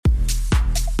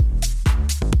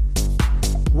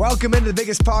Welcome into the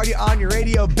biggest party on your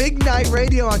radio, Big Night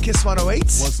Radio on Kiss 108.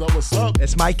 What's up?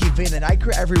 It's Mikey V and the Night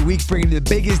Crew every week bringing you the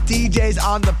biggest DJs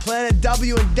on the planet.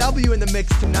 W&W in the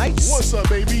mix tonight. What's up,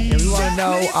 baby? And we want to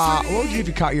know, what would you do if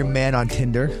you caught your man on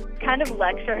Tinder? Kind of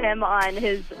lecture him on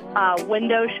his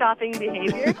window shopping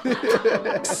behavior.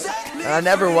 I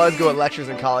never was good at lectures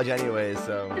in college anyways,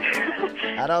 so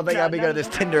I don't think I'll be good at this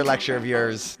Tinder lecture of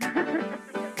yours.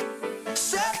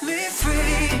 Set me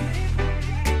free.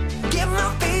 Get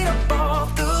my feet up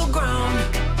off the ground.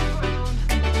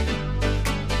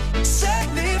 Set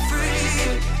me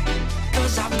free.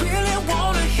 'Cause I really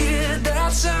wanna hear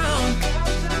that sound.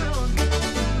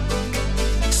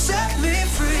 Set me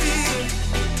free.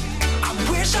 I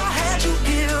wish I had you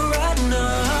here right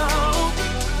now.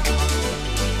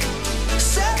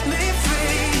 Set me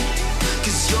free.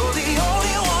 'Cause you're the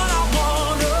only one I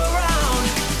want around.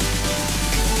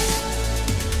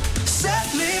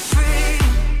 Set me free.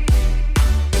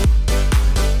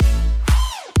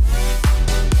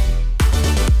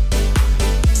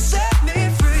 Set me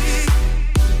free.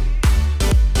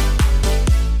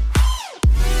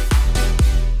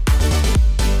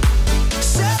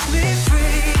 Set me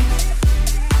free.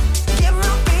 Get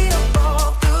my feet up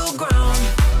off the ground.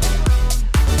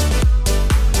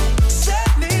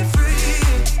 Set me free.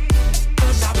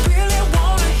 'Cause I really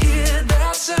wanna hear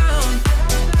that sound.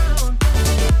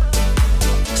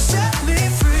 Set me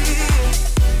free.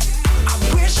 I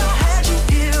wish I had you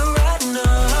here right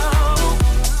now.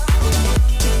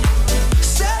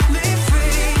 Set me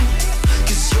free.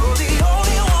 'Cause you're the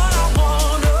only one I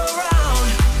want around.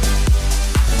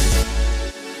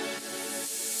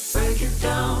 Break it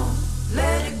down,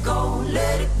 let it go,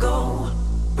 let it go.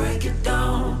 Break it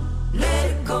down, let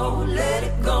it go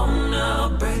now.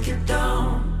 Break it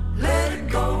down, let it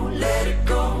go, let it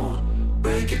go.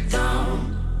 Break it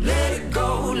down, let it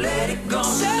go now.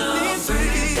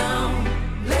 Break it down,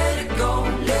 let it go,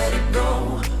 let it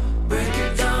go. Break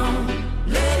it down,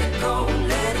 let it go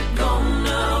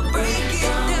now. Break it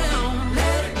down,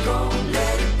 let it go,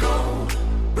 let it go.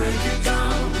 Break it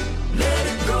down, let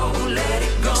it go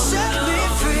now. Set me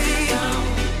free.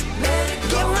 Let it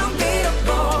go. Get my feet up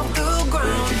off the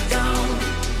ground. Break it down,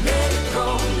 let it go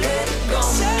now.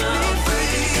 Set me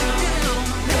free.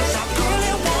 'Cause I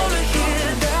really wanna hear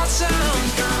that sound.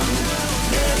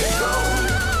 Let it go.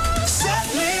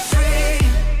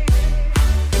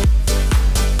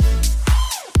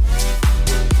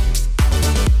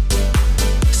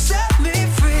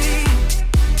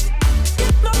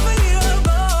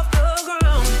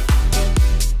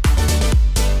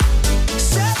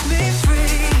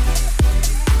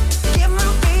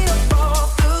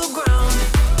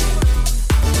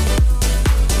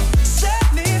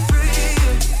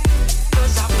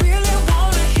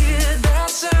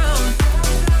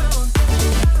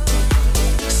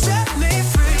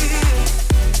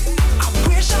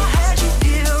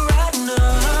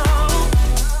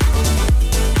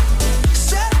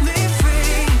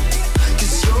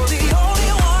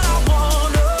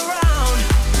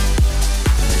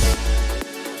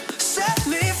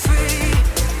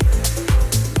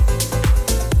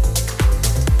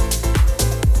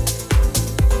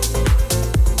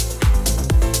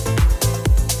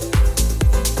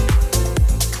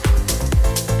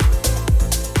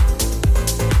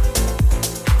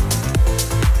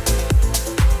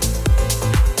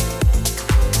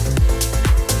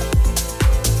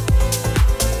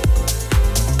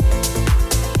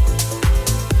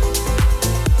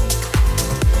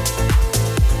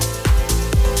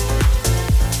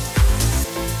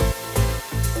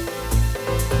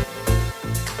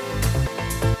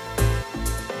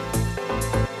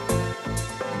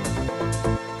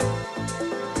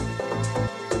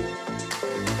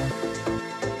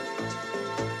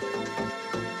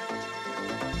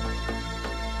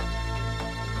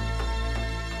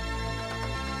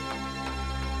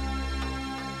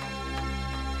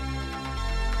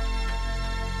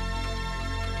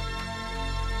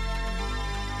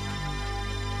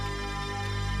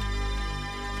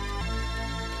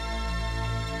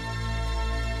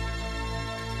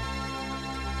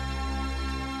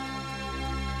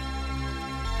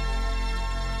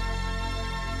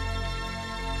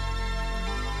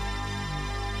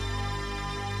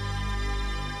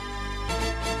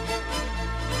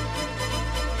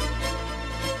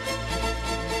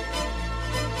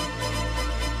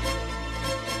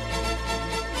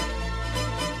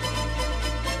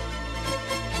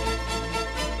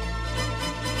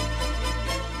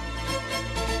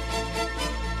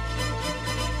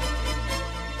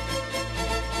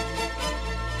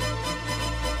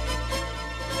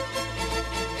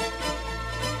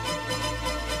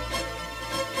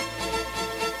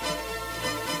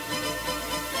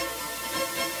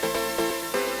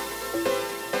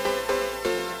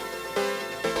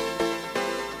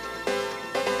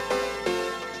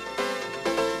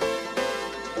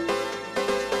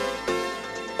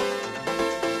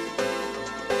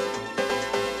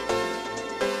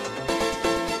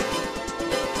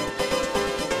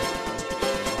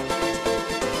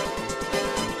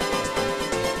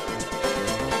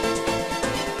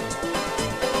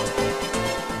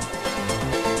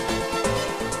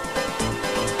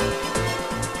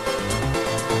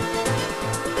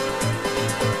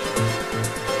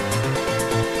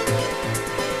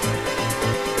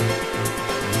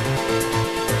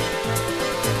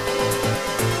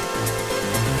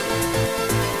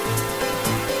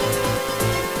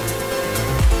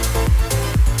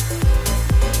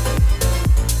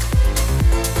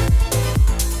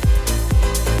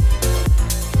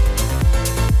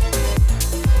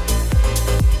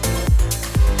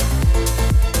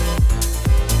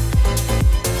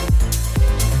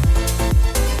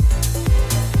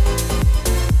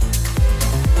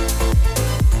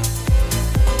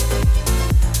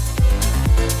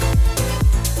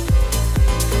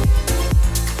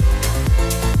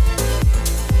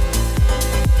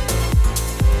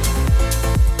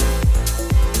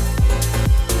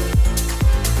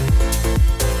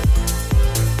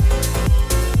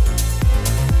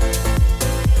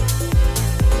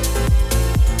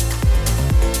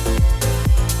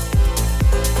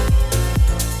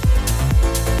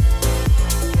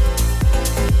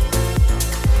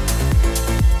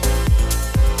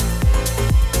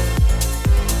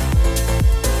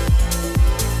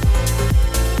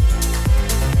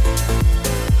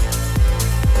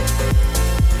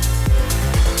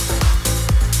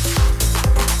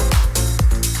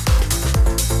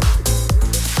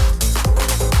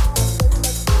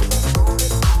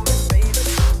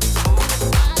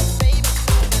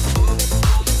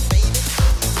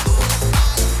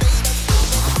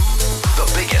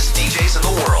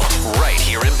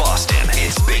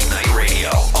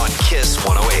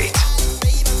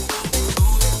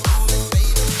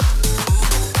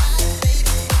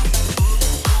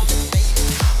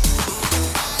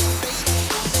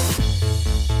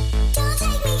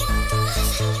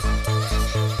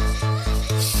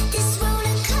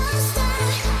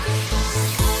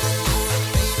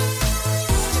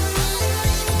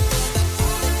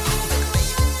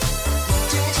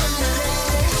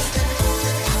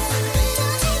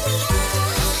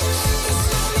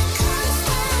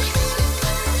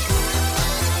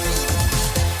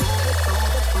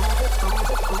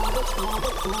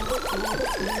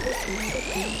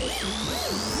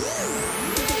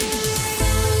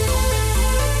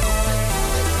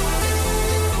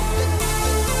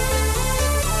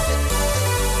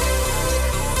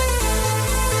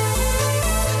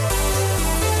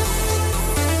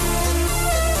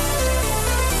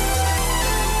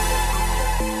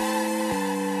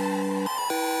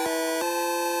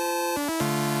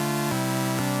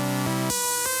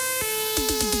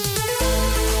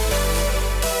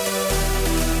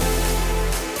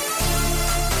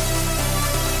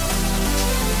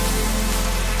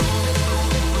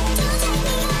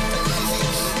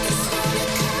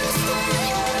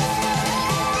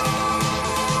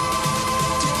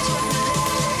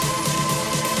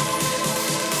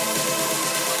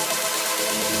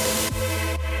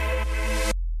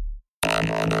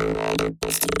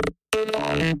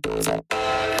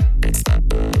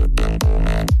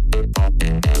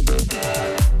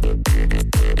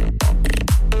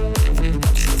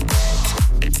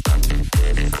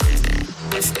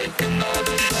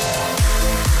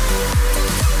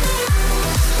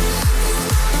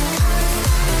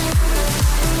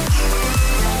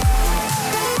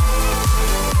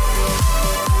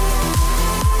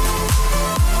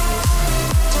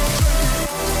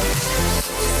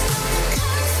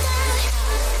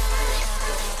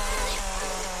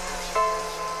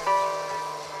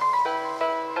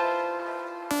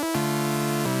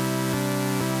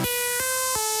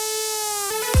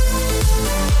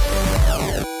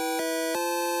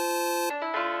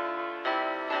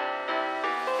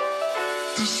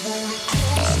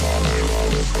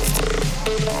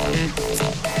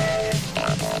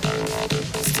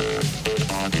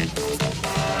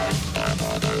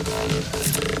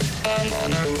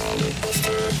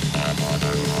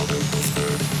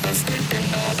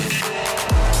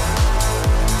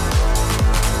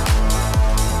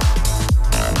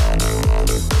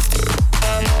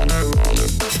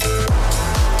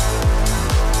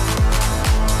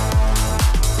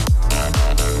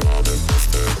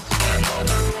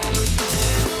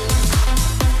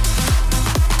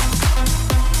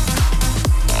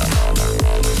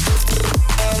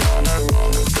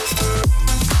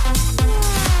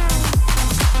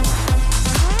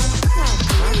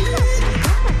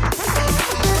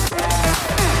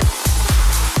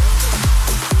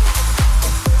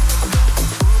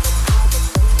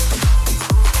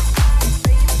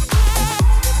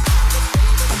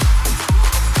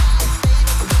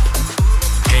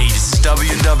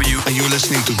 And you're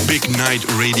listening to Big Night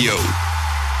Radio.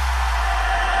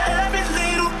 Every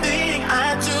little thing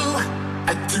I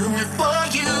do it for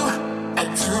you. I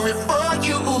do it for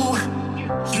you.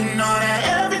 You know that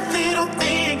every little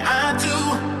thing I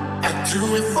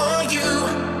do it for you.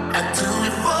 I do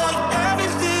it for you. Every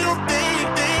little thing,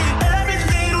 every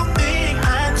little thing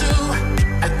I do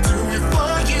it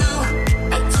for you.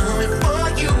 I do it for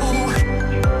you.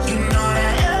 You know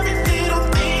that every little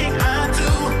thing I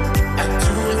do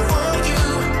it for you.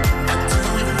 I do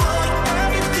it for you.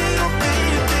 Every little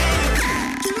thing.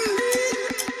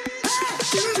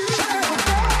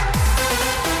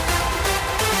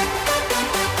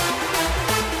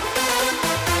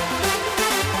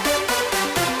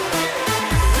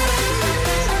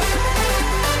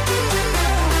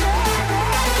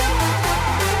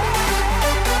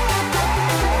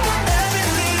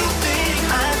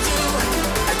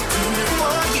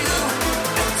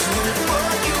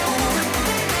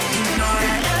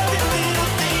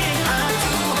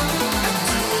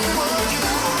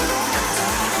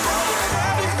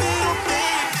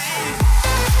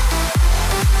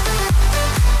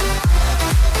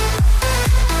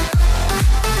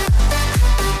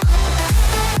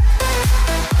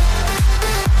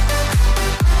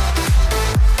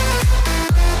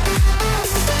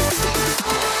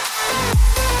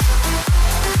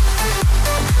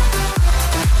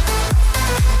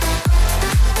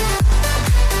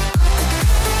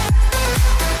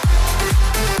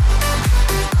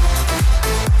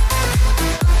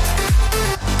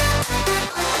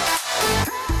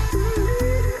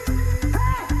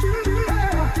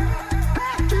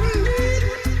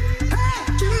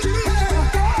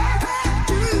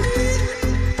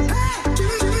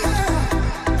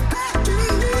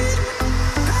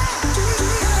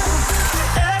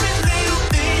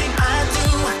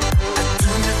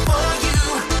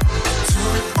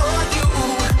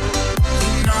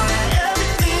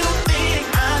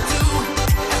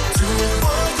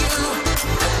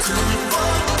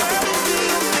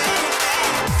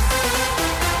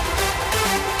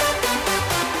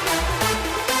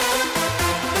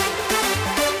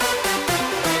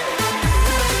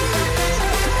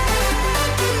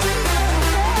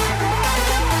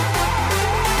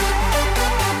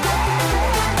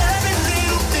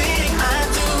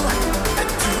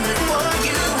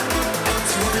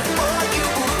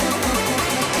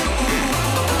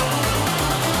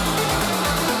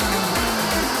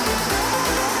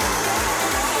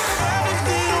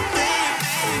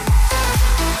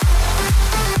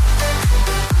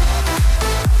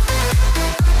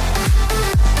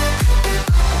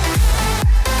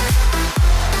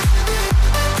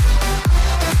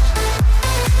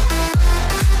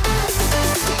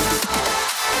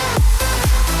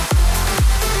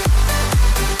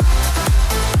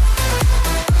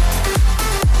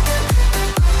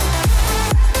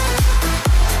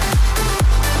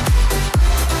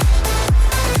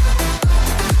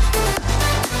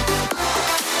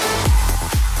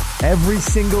 Every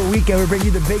single weekend, we bring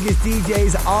you the biggest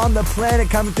DJs on the planet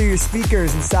coming through your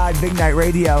speakers inside Big Night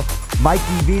Radio.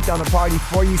 Mikey Beat on the party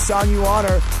for you, song you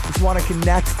honor. Just want to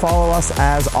connect, follow us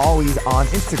as always on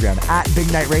Instagram at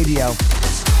Big Night Radio.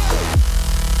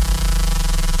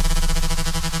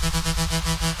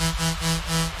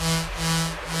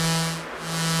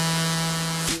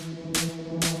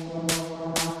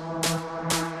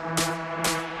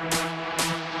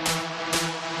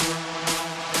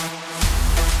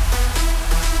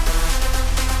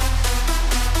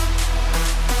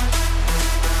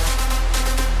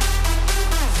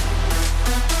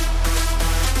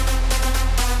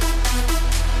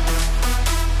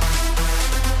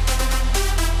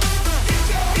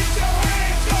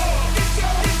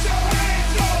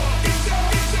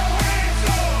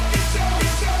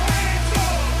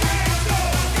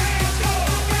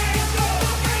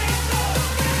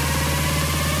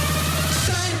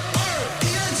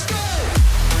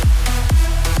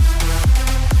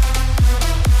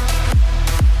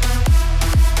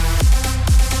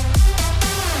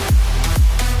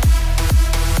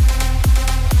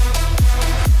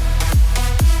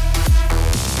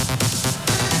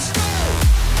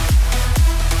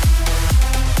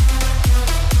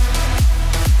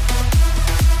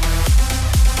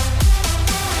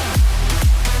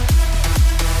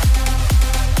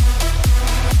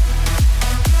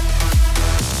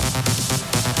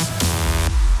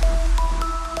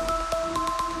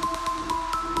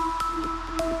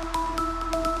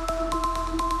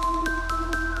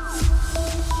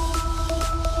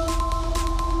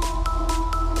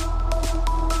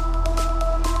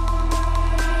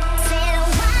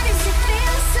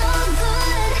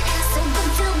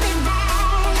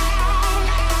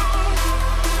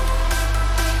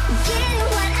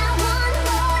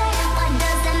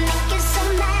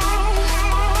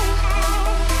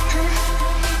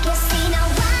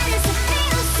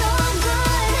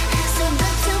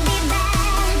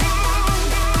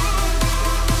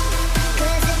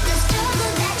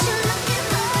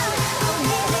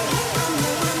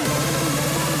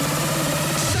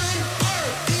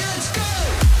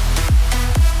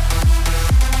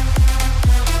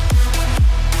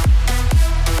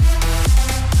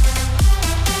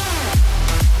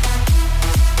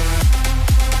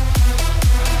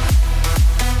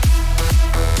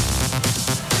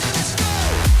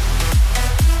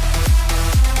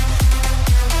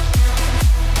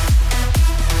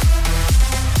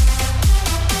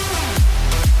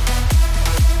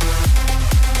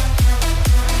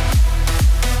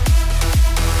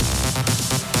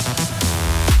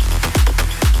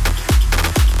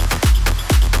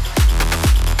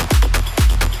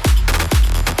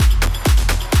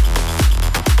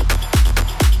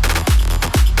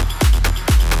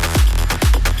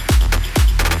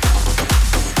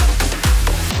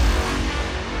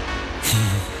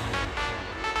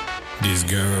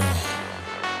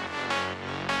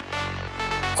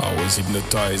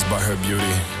 Hypnotized by her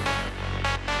beauty.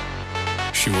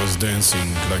 She was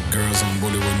dancing like girls on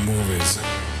Bollywood movies.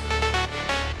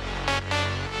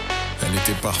 Elle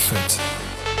était parfaite.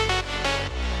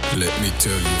 Let me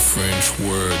tell you French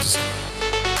words.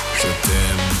 Je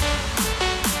t'aime,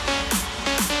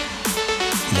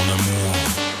 mon amour.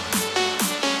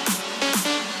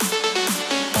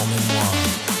 Emmène-moi,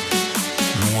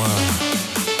 loin,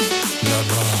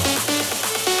 là-bas.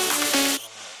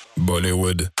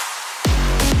 Bollywood.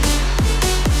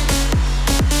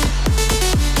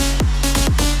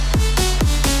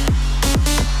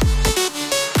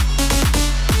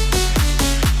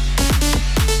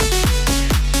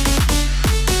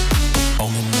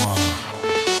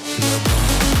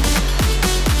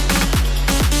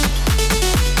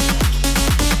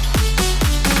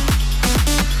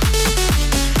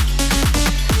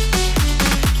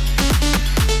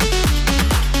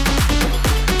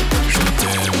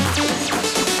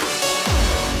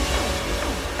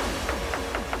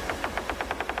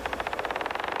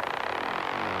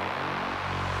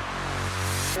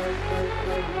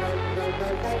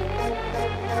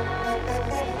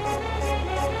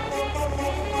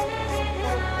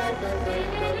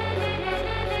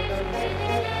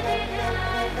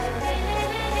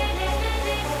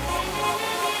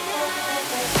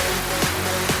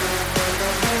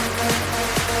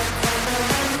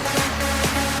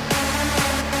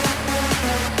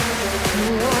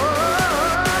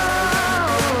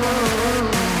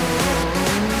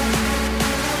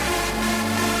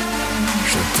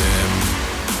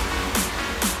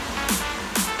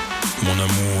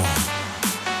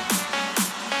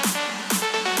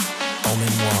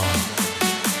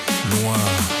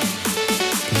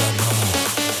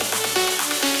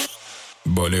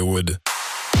 Bollywood.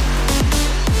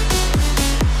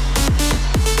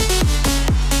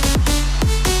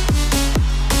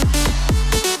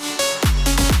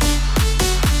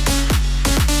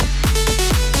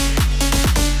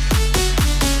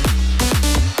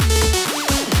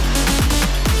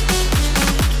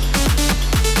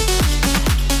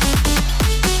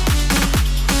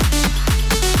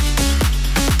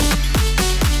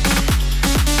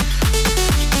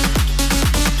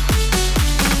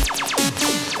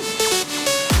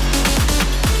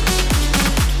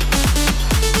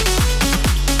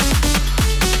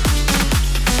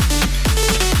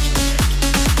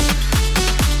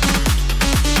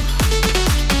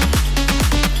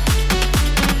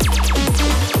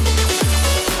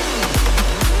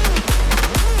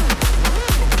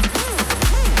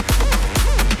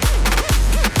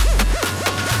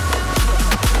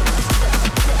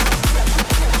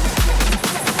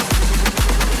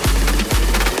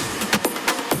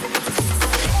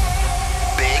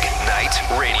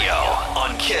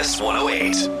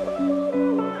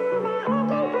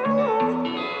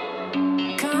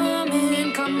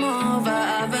 come over.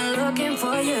 I've been looking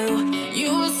for you.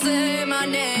 You say my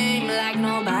name like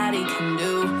nobody can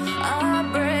do. I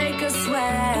break a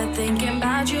sweat thinking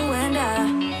about you and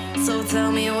I. So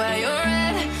tell me where you're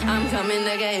at. I'm coming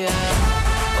to get you.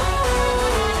 Oh,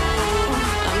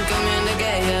 I'm coming to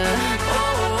get you. Oh,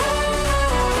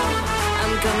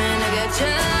 I'm coming to get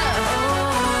you.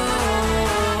 Oh,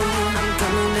 I'm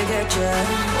coming to get you.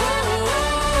 Oh,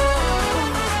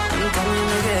 I'm coming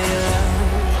to get you. Coming to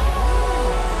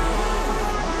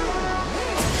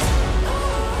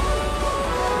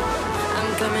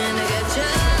get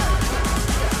you.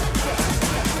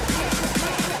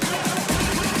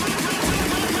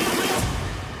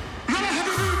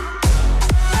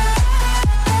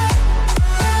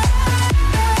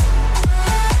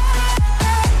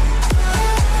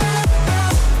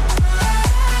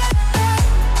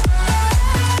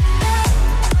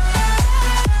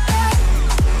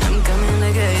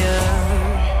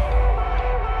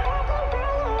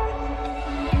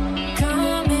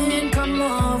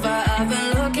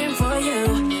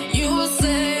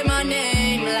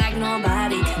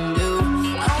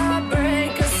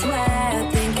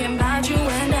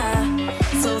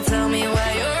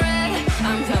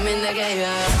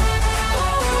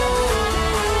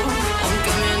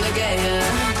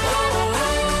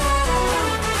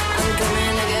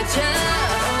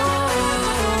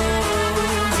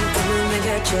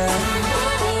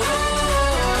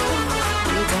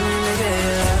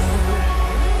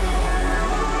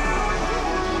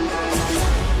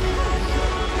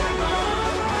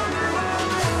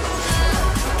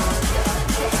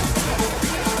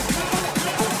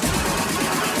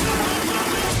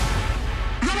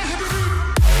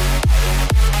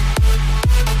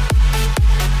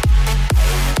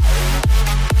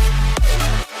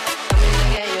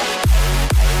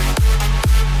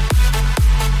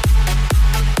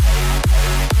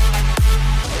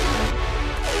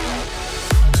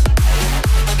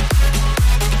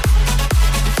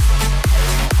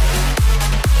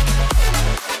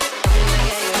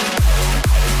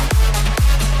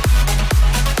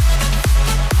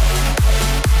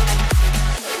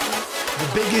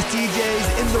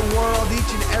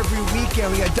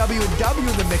 W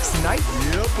in the mix tonight.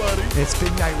 Yeah, buddy. It's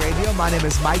Big Night Radio. My name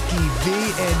is Mikey V,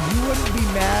 and you wouldn't be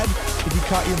mad if you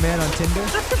caught your man on Tinder?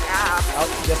 Just an app.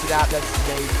 Oh, just an app that's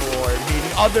made for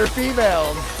meeting other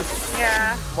females.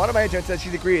 Yeah, One of my interns said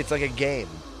she'd agree. It's like a game.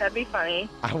 that'd be funny.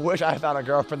 I wish I found a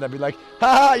girlfriend that'd be like,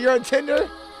 ha, you're on Tinder?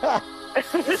 Ha.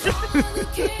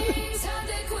 Kings had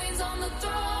their queens on the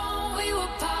throne. We would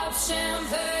pop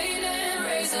champagne and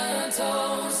raise our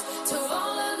toast to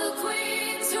all of the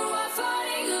queens who are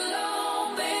fighting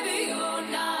alone. Baby, you're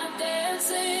not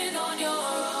dancing on your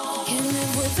own. Can't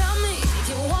live without me.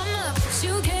 You wanna, but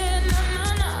you can't.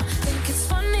 Nah. Think it's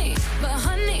funny, but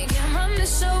honey, can't run the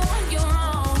show on your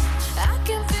own. I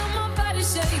can feel my body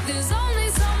shake. There's only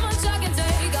so much I can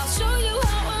take. I'll show you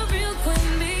how a real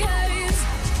queen behaves.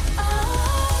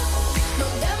 No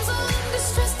damsel in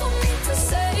distress, don't need to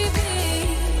save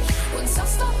me. Once I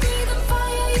stop breathing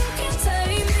fire, you can't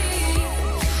tame me.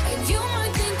 And you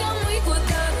might think I'm weak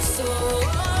without a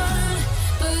sword,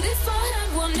 but if I had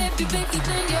one, it'd be bigger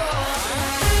than yours.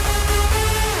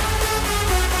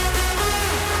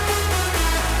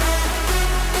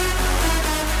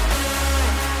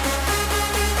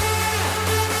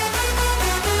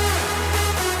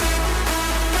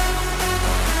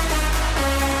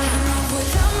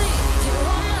 Without me, you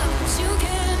wanna, but you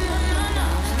can't.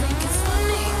 Nah. Think it's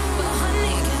funny, but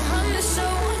honey, can't run the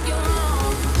show on your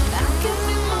own. I can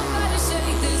feel my body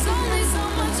shake. There's only so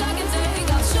much I can take.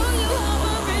 I'll show you how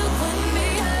a real queen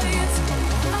behaves.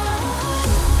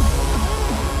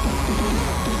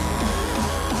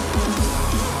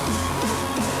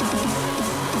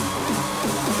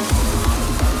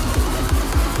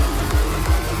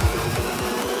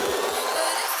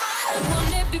 But if I had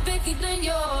one, it'd be bigger than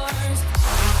yours.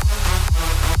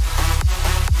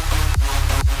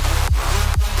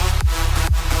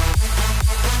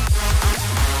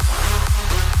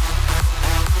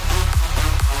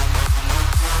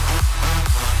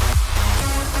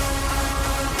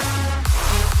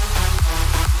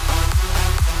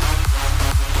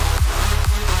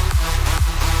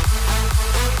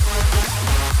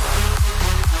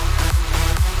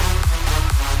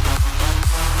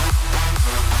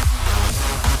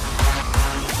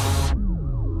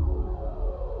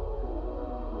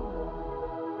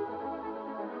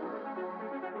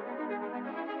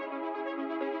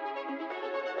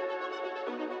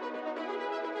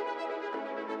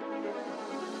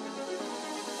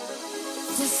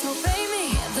 Disobey me,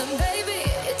 then baby,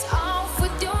 it's off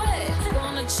with your head.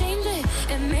 Wanna change it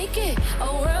and make it a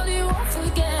world you won't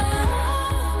forget.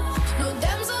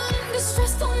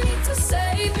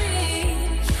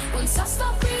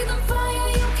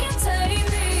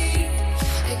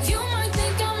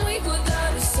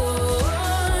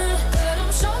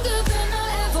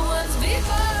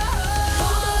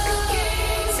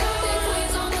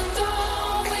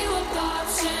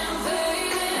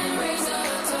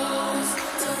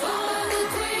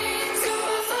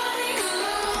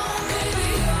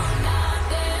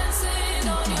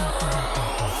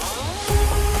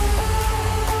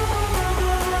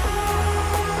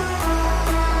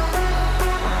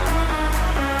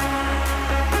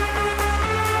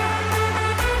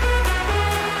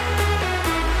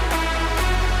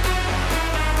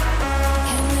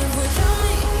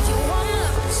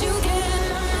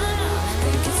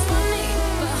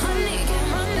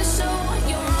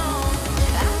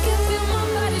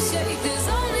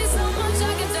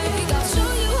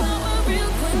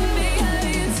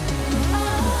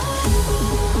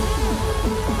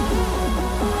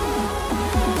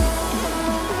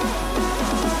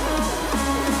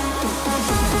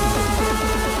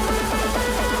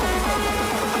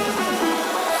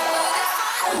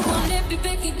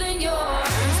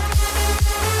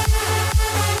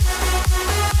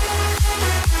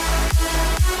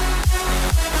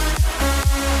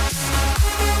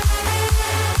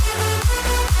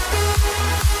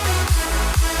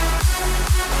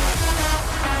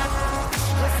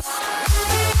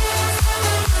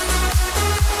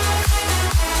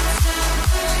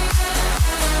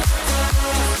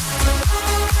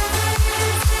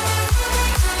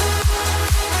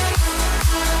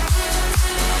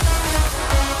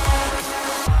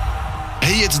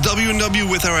 It's W&W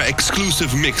with our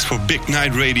exclusive mix for Big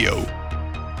Night Radio.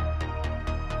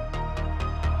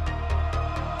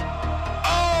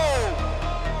 Oh!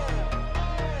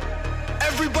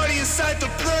 Everybody inside the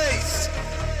place.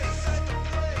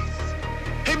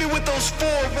 Hit me with those 4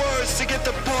 words to get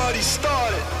the party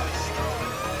started.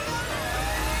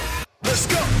 Let's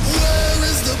go! Where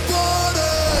is the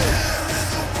border?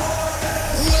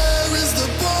 Where is the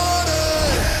border?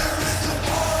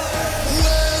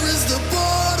 Where is the border?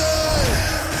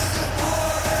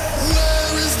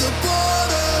 Where is the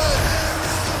border?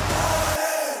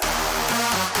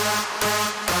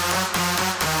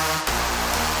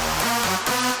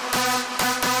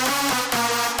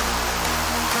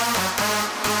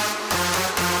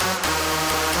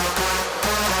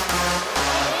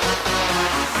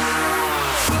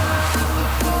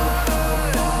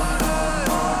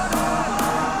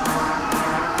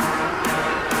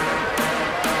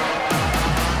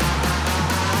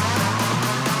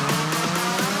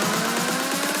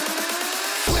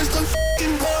 Where's the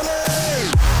fucking border?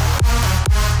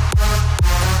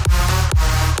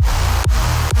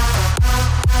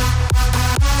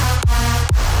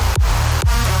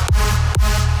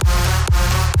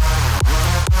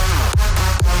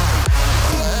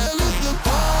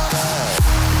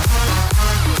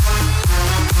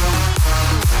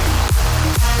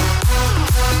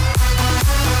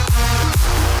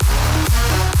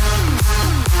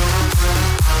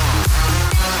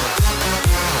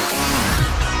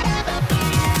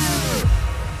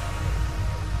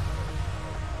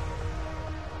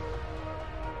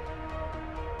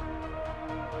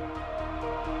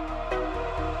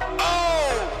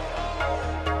 Oh!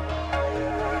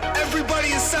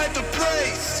 Everybody inside the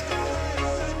place.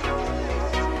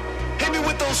 Hit me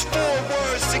with those 4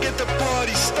 words to get the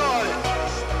party started.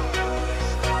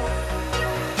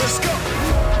 Let's go!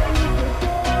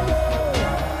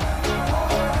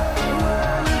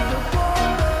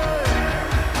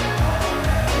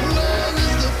 Where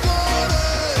is the border? Where is the border?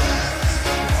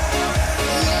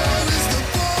 Where is the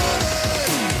border?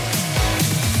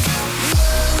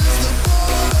 Where is the border?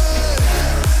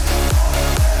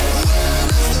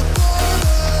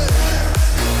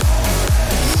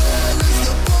 Where is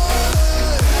the border? Where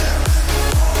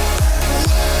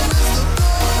is the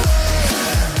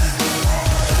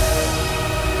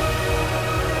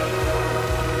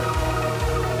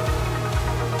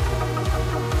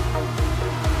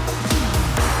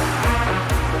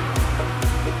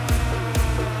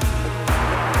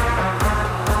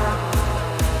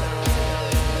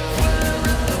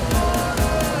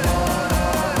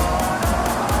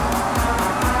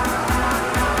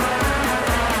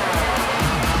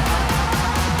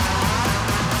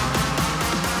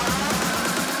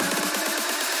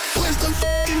Where's the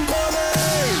fucking border?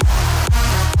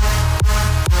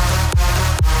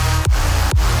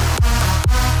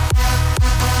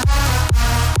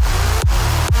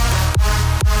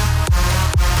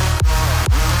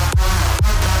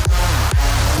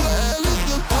 Where is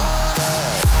the border?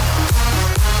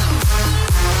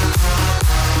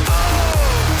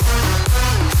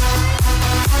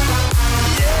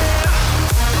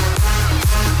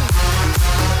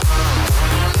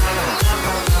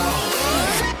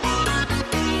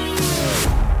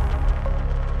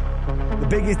 The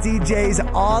biggest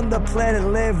DJs on the planet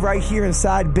live right here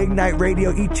inside Big Night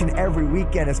Radio each and every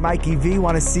weekend. It's Mikey V.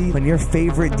 Want to see when your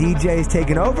favorite DJ is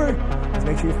taking over? Just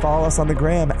make sure you follow us on the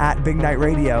gram at Big Night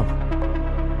Radio.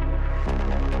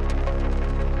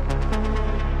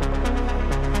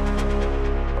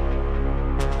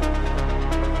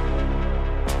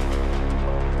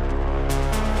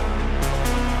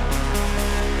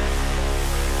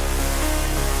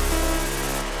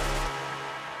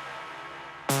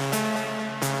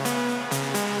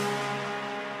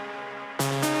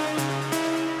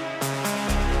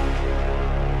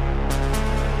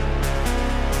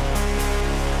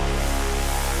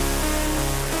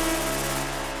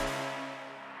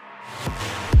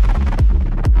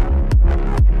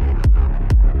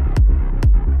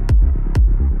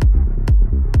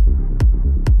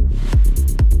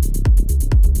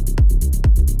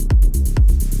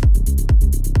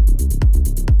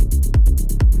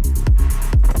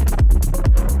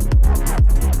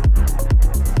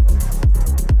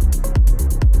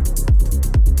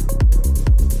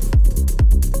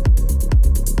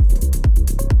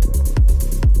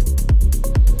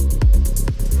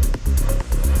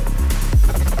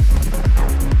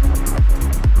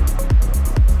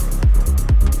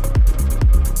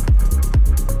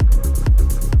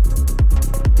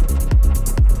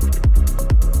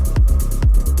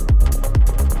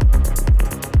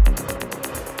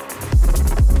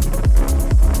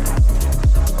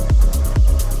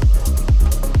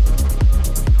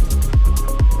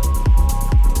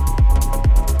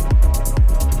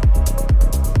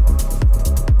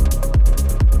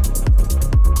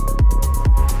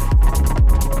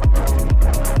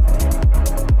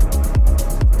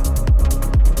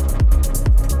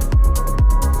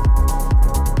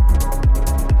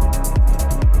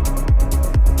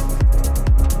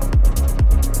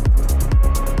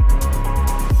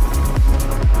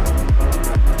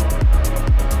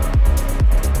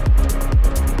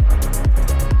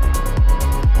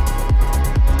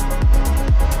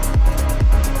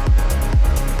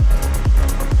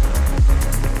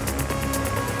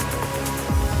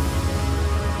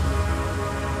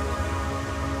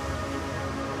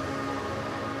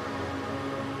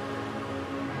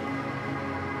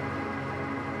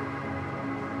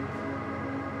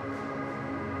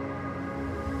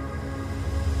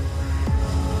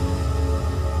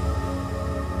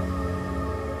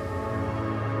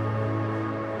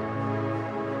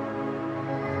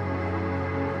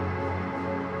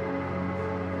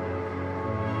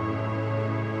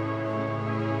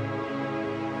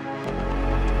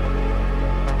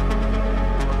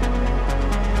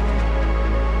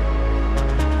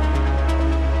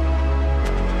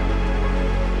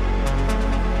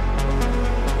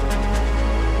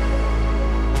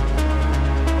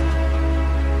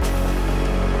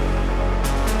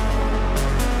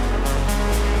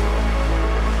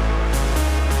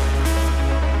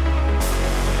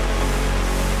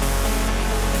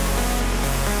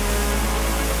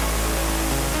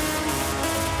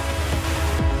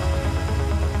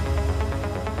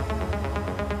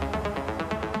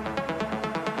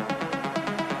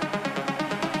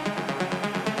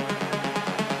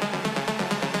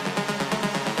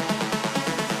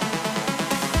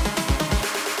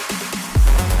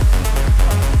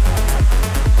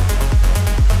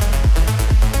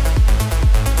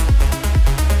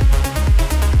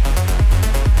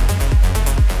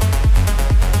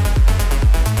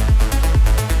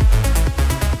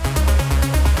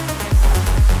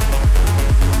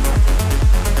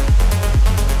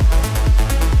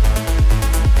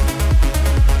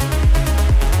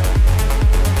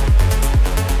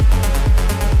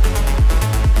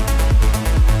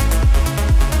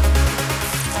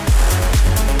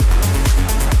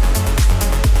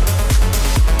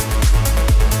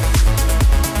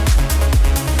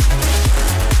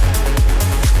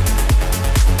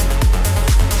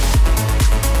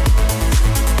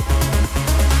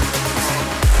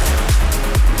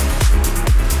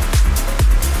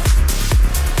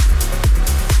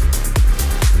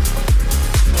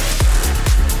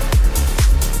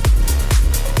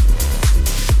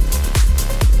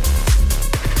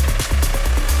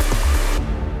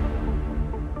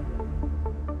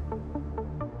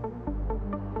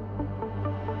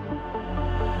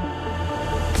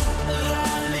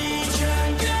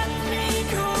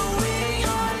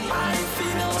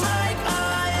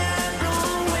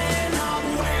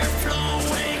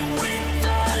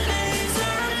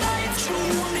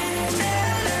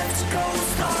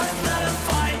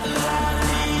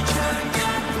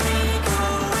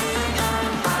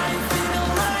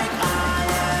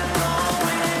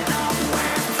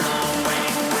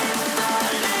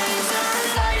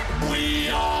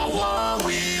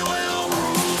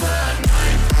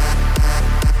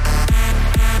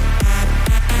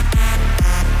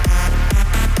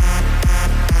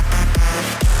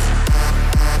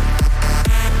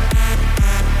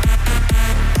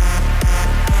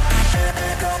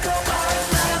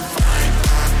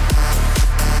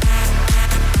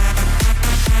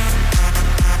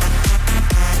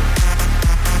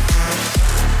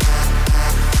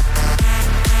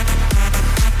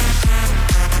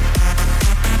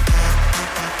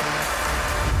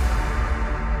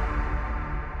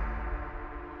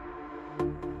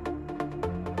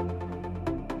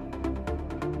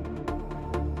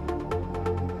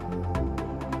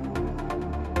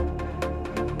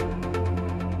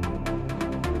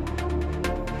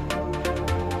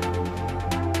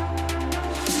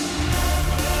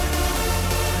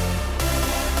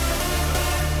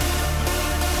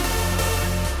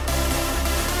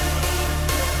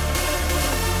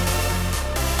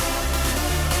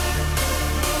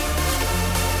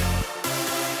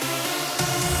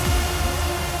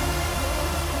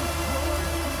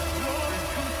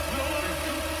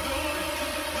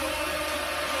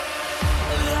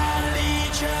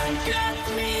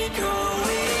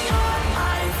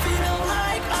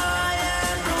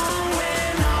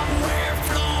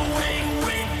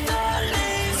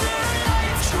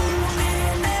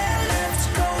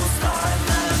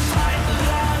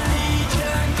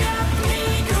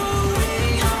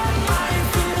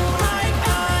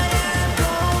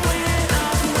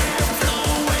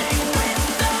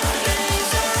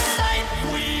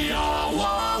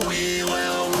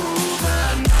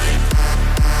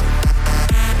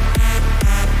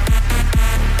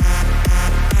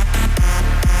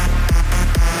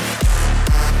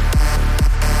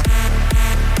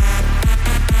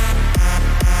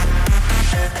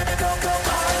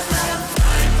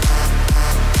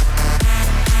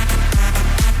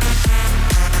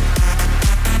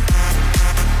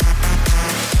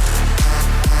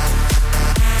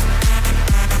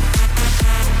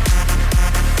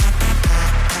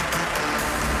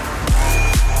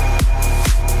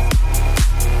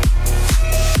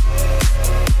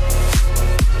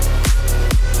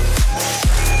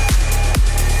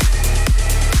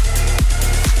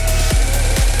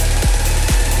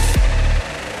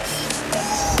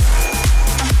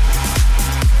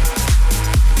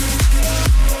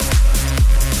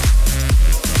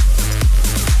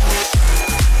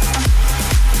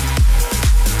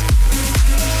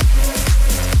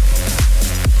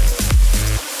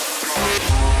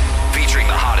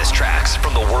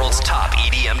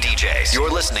 You're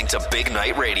listening to Big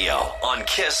Night Radio on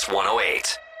Kiss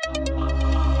 108.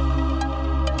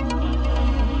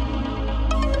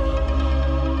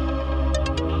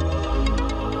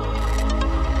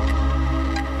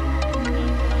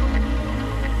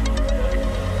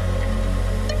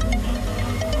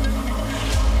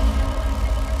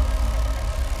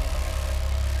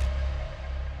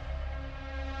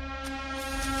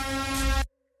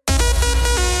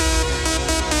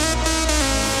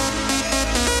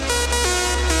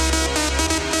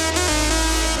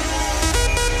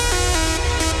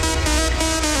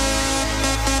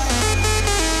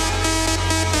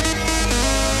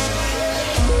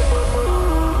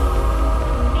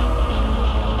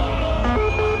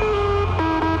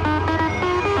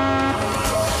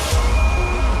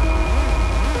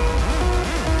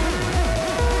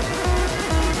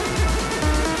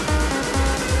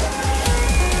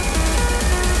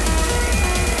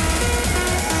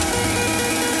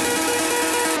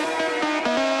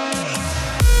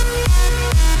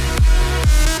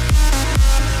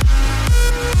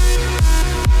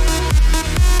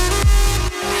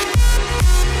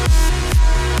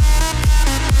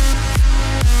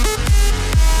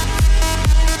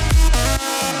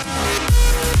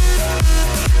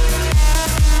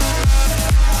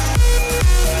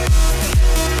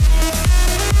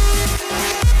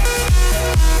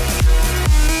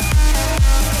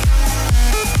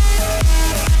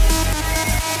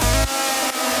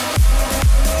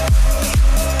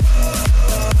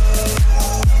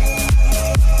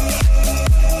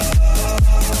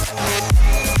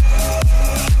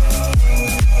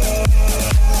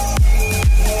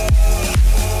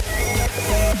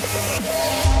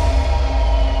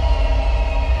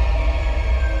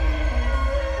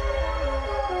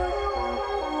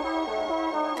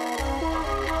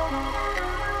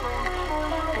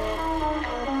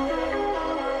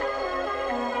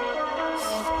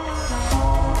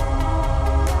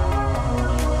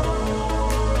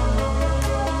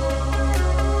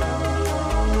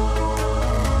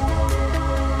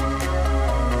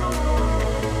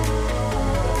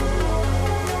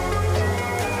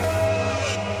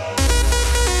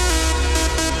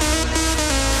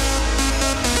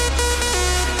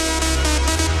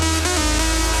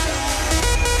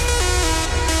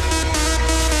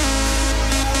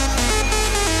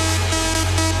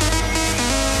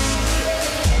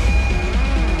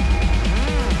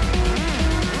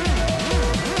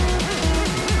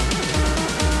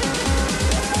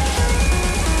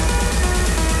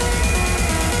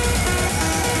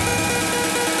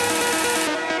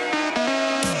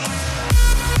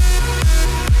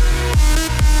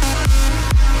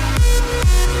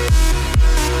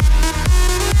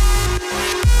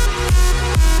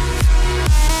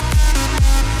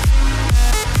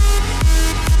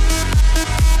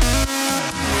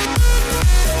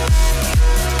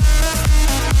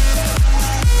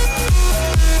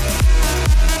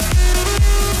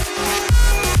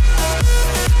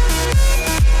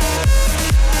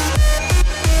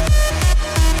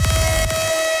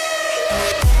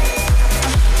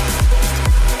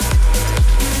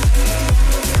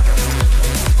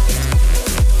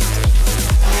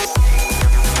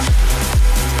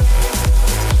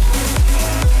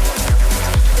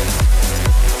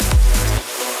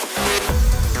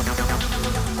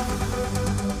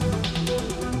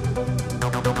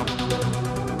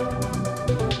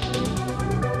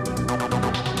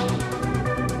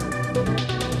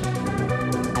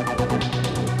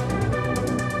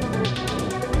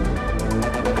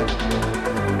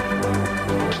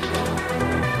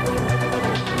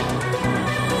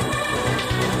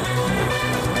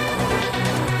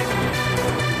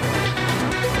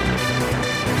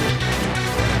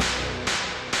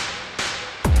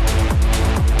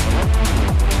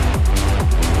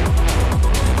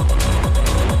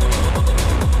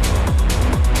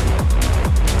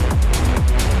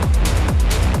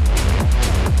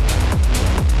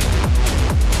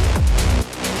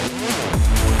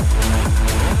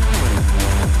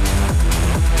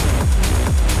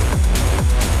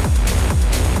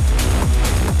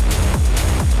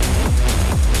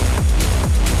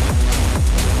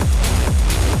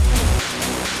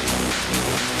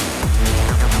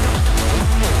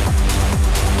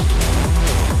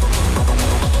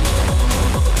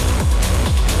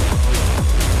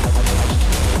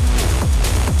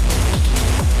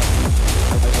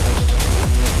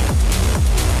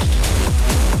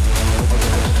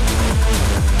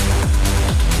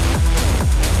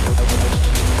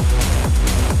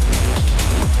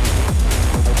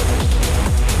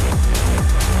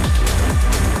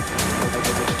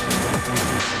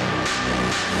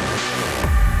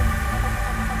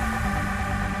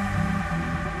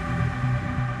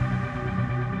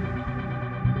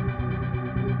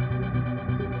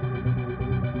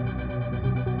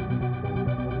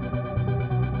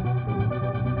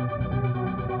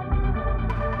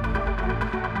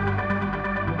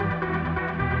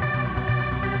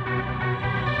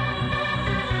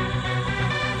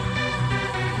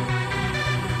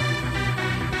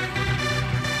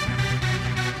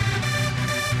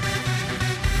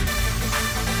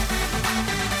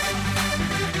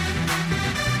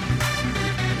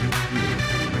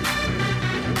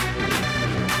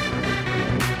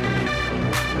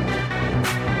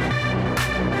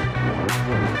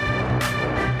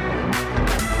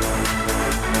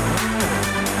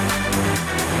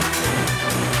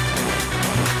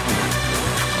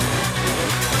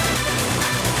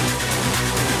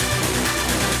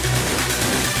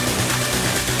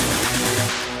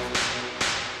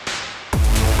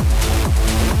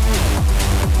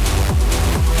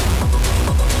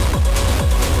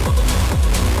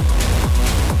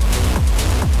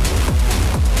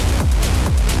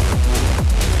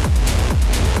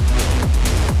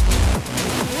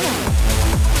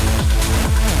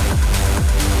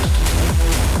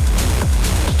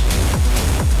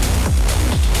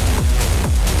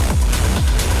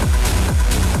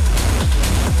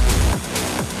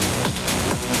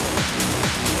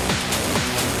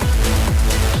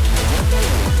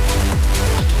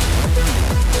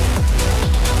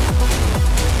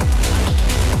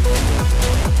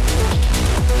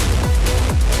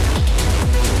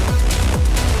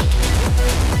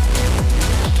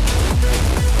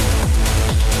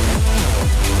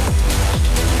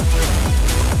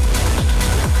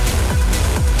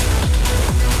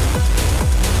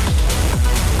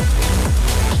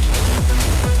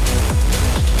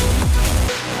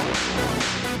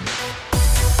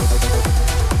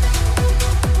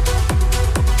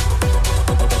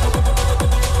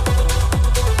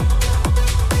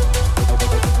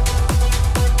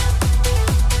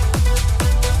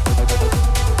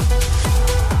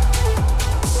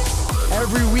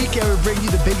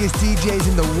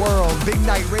 Big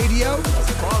Night Radio.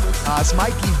 It's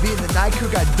Mikey V and the Night Crew.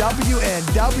 Got W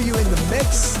and W in the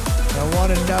mix. I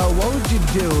want to know, what would you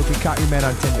do if you caught your man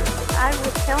on Tinder? I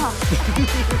would kill him.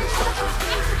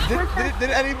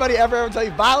 Did anybody ever tell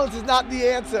you violence is not the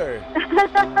answer?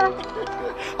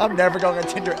 I'm never going on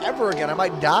Tinder ever again. I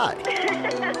might die.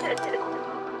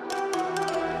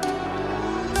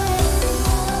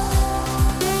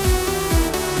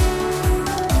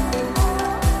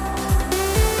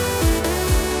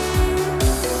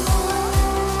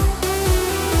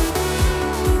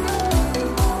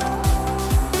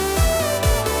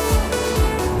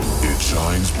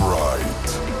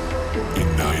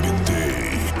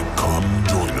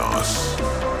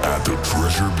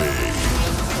 Treasure Bay.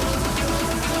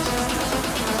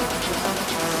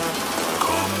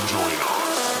 Come join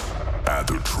us at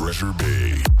the Treasure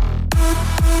Bay.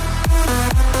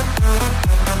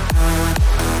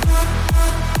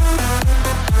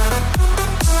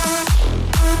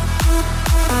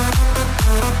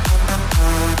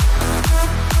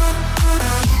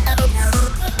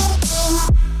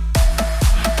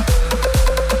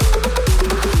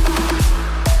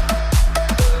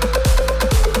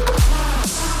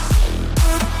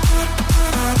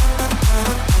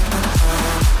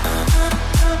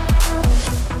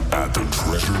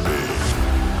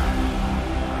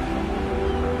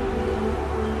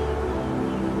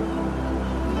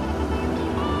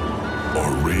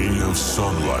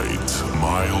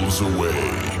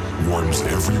 Away warms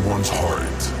everyone's heart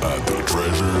at the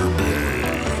Treasure Bay.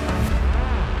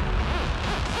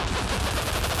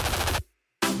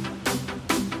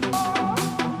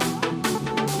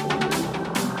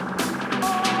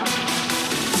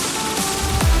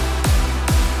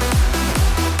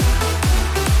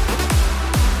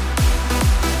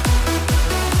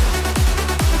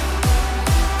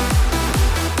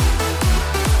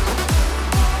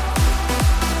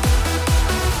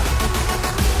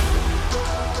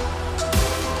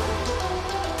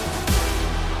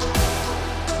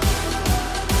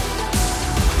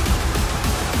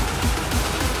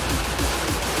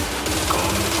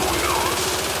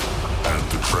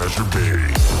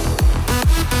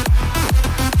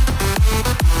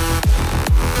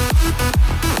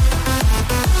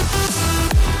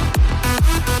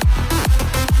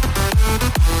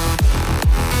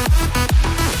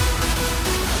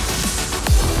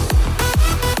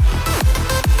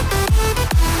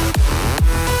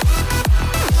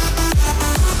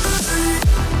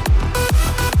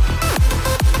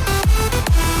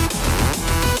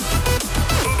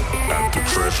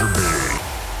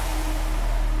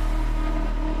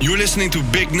 You're listening to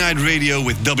Big Night Radio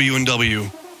with W&W.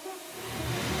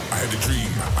 I had a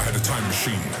dream, I had a time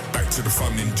machine. Back to the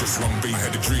fun in just one beat. I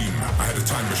had a dream, I had a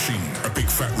time machine. A big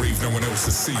fat rave no one else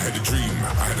has seen. I had a dream,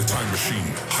 I had a time machine.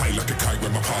 High like a kite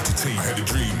with my party team. I had a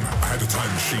dream, I had a time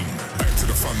machine. Back to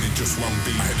the fun in just one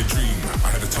beat. I had a dream, I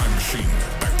had a time machine.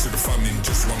 Back to the fun in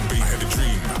just one beat. I had a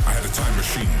dream, I had a time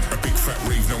machine. A big fat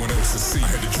rave no one else has seen.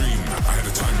 I had a dream, I had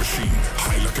a time machine.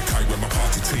 High like a kite with my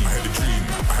party team. I had a dream,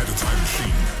 I had a time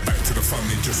machine. Back to the fun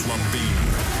in just one beat.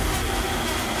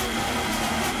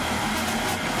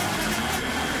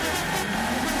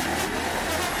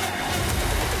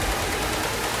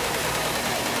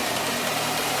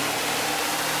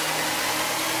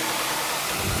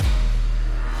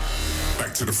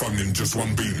 To the fun in just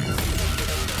one beam.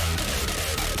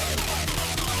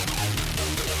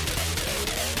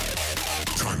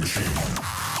 Time machine.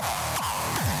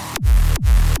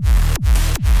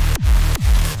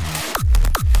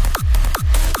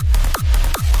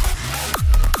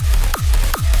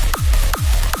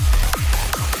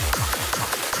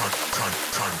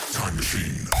 Time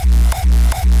machine.